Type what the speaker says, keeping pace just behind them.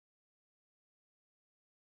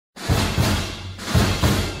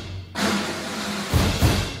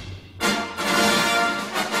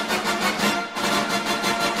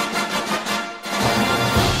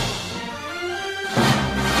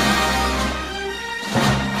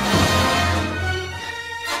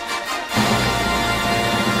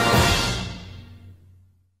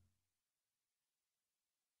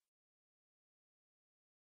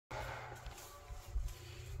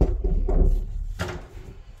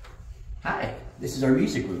Hi, this is our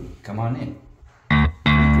music room. Come on in.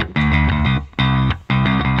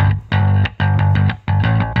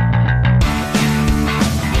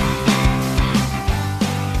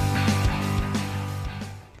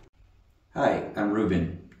 Hi, I'm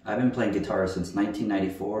Ruben. I've been playing guitar since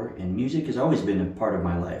 1994, and music has always been a part of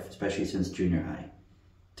my life, especially since junior high.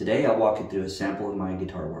 Today I'll walk you through a sample of my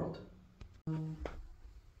guitar world.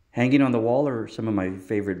 Hanging on the wall are some of my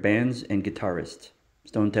favorite bands and guitarists.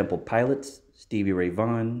 Stone Temple Pilots, Stevie Ray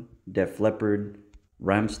Vaughan, Def Leppard,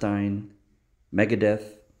 Rammstein,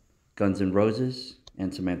 Megadeth, Guns N' Roses,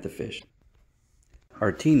 and Samantha Fish.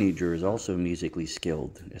 Our teenager is also musically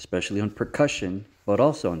skilled, especially on percussion, but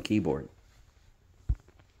also on keyboard.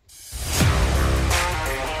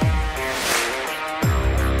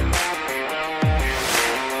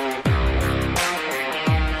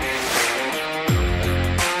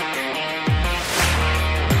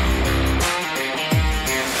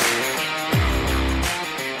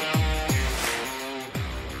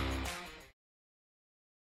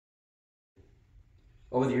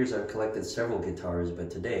 Over the years I've collected several guitars,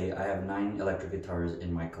 but today I have 9 electric guitars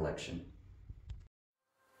in my collection.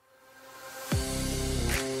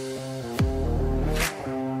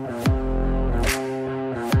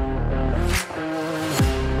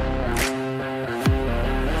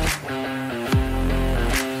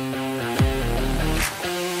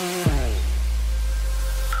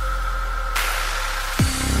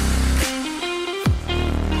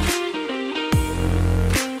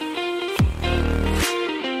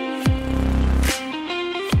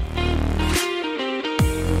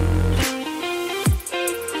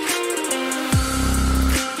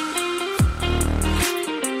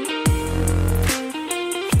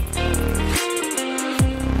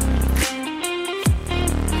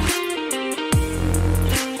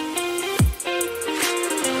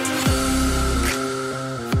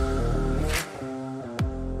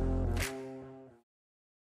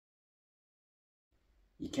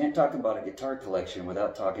 You can't talk about a guitar collection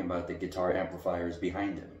without talking about the guitar amplifiers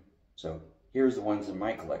behind them. So here's the ones in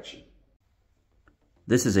my collection.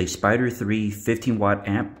 This is a Spider 3 15-watt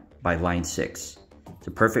amp by Line 6. It's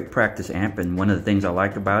a perfect practice amp, and one of the things I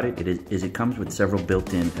like about it is it comes with several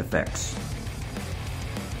built-in effects.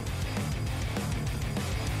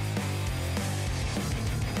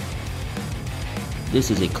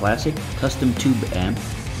 This is a classic custom tube amp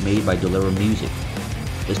made by Dolero Music.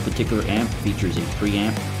 This particular amp features a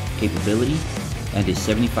preamp capability and a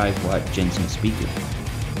 75-watt Jensen speaker.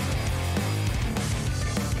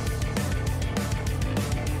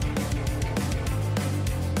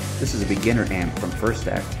 This is a beginner amp from First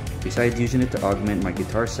Act. Besides using it to augment my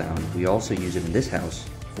guitar sound, we also use it in this house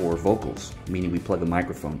for vocals, meaning we plug a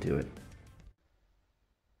microphone to it.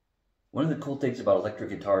 One of the cool things about electric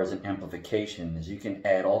guitars and amplification is you can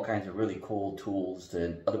add all kinds of really cool tools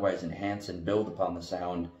to otherwise enhance and build upon the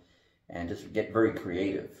sound and just get very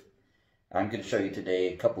creative. I'm going to show you today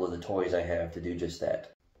a couple of the toys I have to do just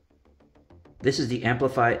that. This is the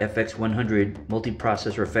Amplify FX100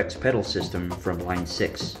 multi-processor effects pedal system from Line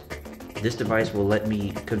 6. This device will let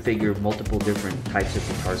me configure multiple different types of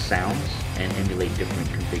guitar sounds and emulate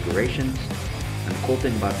different configurations. And the cool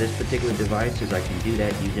thing about this particular device is I can do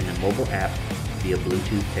that using a mobile app via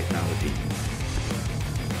Bluetooth technology.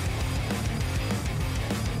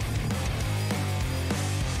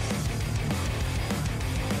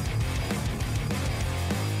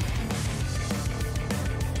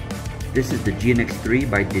 This is the GNX3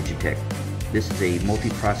 by Digitech. This is a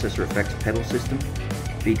multi-processor effects pedal system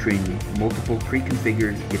featuring multiple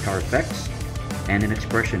pre-configured guitar effects and an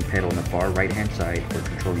expression pedal on the far right-hand side for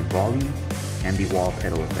controlling volume and the wall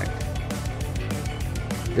pedal effect.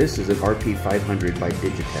 This is an RP500 by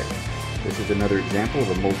Digitech. This is another example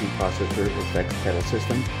of a multi-processor effects pedal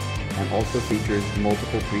system and also features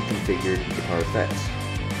multiple pre-configured guitar effects.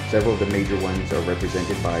 Several of the major ones are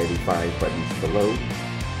represented by the 5 buttons below,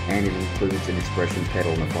 and it includes an expression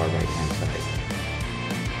pedal on the far right-hand side.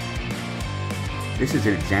 This is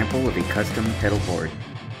an example of a custom pedal board.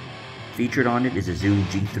 Featured on it is a Zoom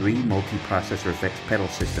G3 multi-processor effects pedal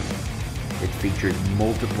system. It features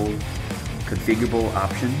multiple configurable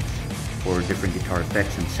options for different guitar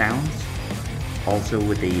effects and sounds, also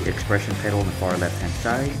with the expression pedal on the far left-hand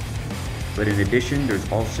side. But in addition,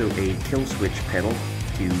 there's also a kill switch pedal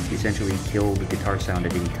to essentially kill the guitar sound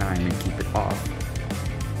at any time and keep it off,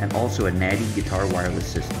 and also a Natty guitar wireless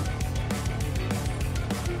system.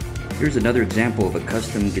 Here's another example of a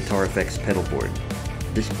custom guitar effects pedal board.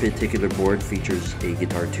 This particular board features a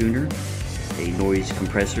guitar tuner, a noise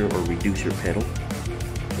compressor or reducer pedal,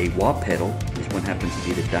 a wah pedal, this one happens to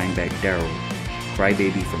be the Dimebag Darrell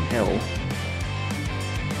Crybaby from Hell,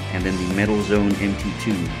 and then the Metal Zone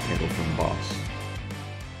MT2 pedal from Boss.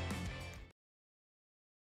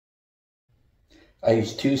 I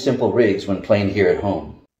use two simple rigs when playing here at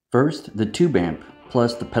home. First, the tube amp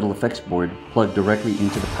plus the pedal effects board plug directly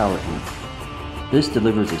into the power amp. This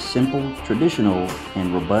delivers a simple, traditional,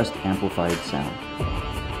 and robust amplified sound.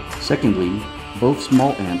 Secondly, both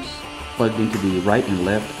small amps plugged into the right and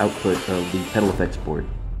left output of the pedal effects board.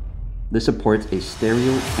 This supports a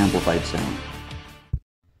stereo amplified sound.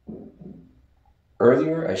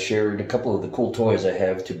 Earlier, I shared a couple of the cool toys I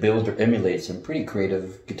have to build or emulate some pretty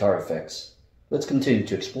creative guitar effects. Let's continue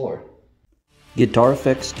to explore. Guitar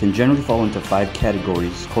effects can generally fall into 5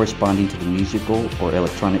 categories corresponding to the musical or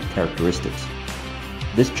electronic characteristics.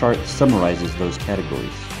 This chart summarizes those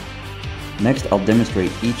categories. Next, I'll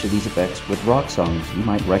demonstrate each of these effects with rock songs you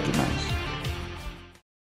might recognize.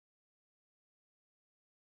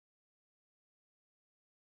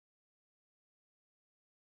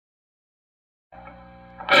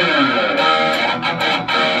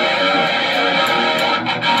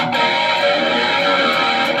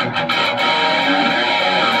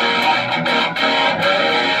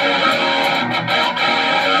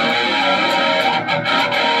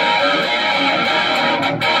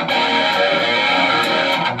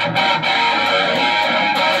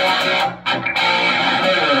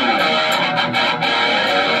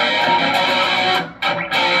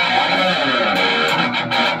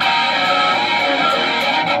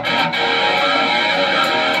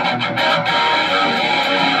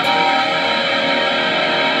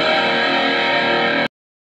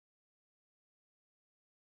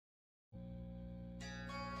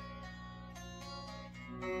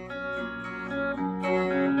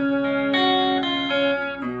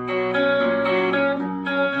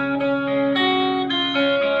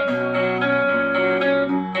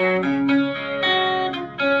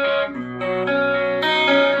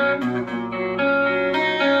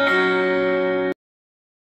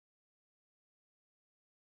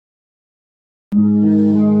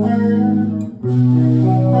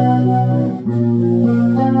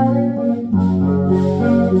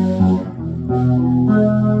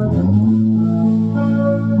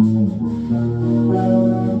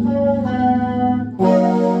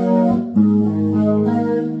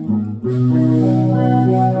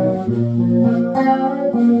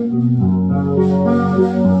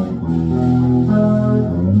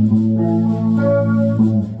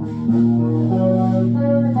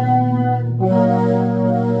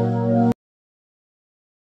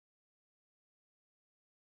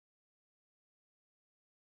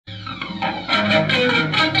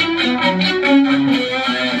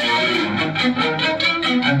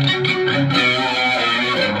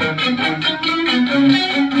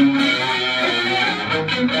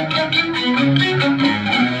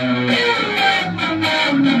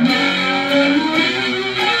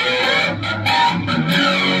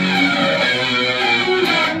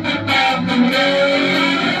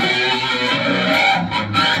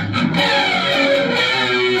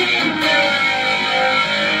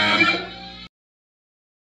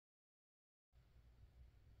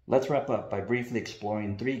 Let's wrap up by briefly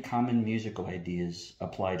exploring 3 common musical ideas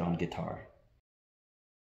applied on guitar.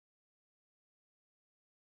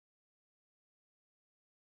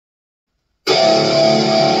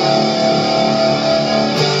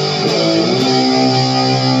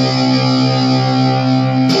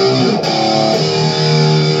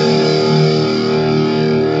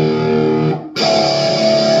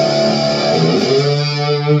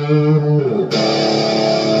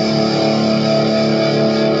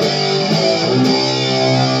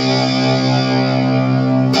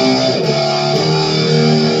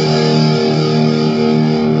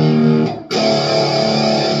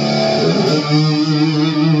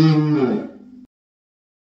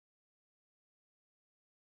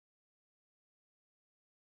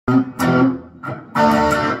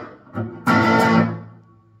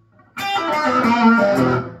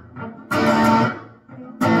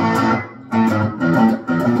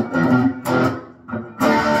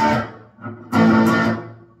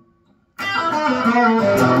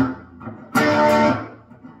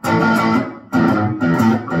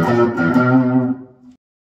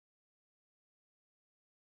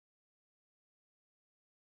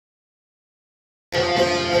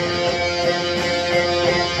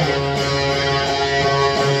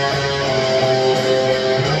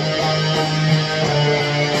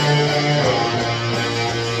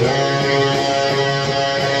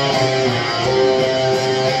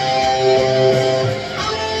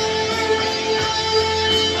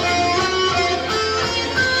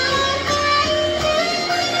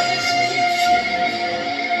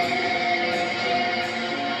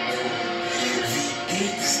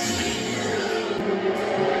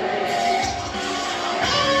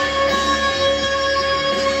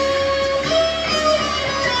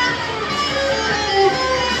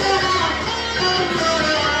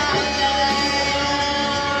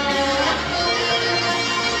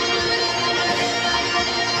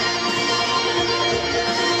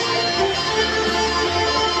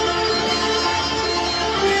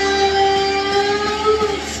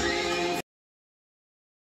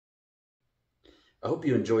 I hope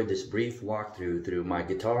you enjoyed this brief walkthrough through my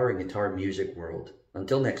guitar and guitar music world.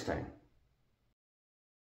 Until next time.